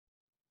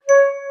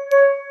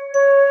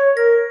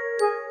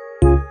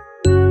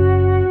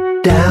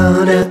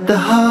Down at the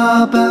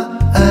harbour,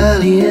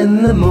 early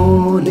in the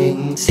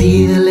morning,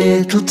 see the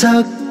little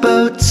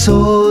tugboats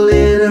all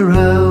in a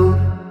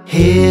row.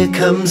 Here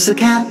comes the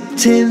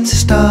captain to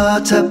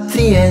start up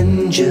the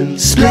engine.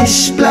 Splish,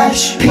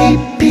 splash, peep,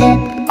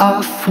 peep,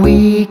 off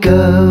we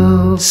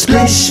go.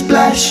 Splish,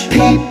 splash,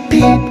 peep,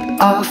 peep,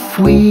 off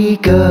we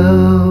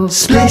go.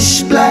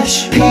 Splish,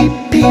 splash, peep,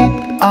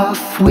 peep,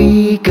 off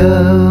we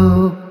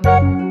go.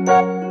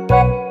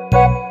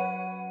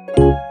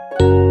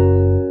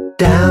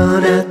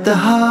 Down at the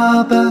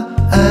harbour,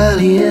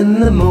 early in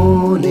the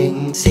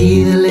morning,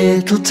 see the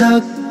little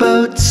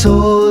tugboats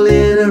all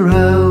in a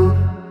row.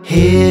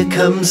 Here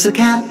comes the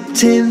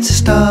captain to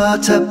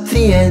start up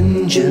the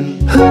engine.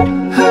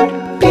 Hoot,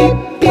 hoot,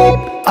 beep, beep,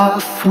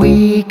 off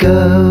we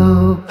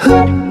go.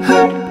 Hoot,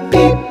 hoot,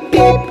 beep,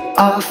 beep,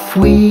 off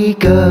we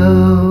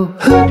go.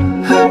 Hoot,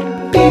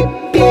 hoot,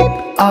 beep,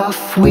 beep,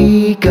 off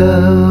we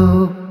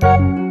go.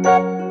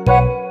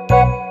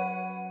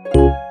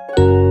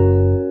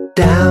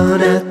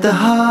 Down at the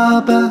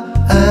harbour,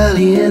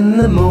 early in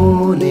the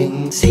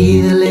morning,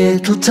 see the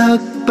little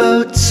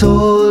tugboats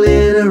all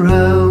in a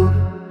row.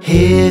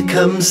 Here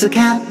comes the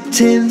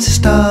captain to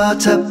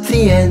start up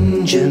the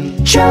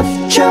engine. Chuff,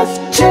 chuff,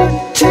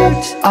 toot,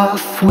 toot,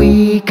 off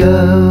we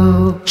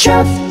go.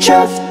 Chuff,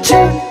 chuff,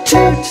 toot,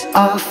 toot,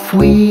 off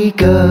we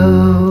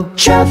go.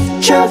 Chuff,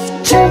 chuff,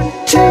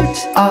 toot, toot,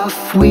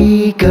 off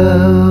we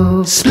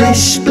go.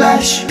 Splish,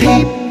 splash,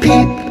 peep,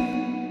 peep,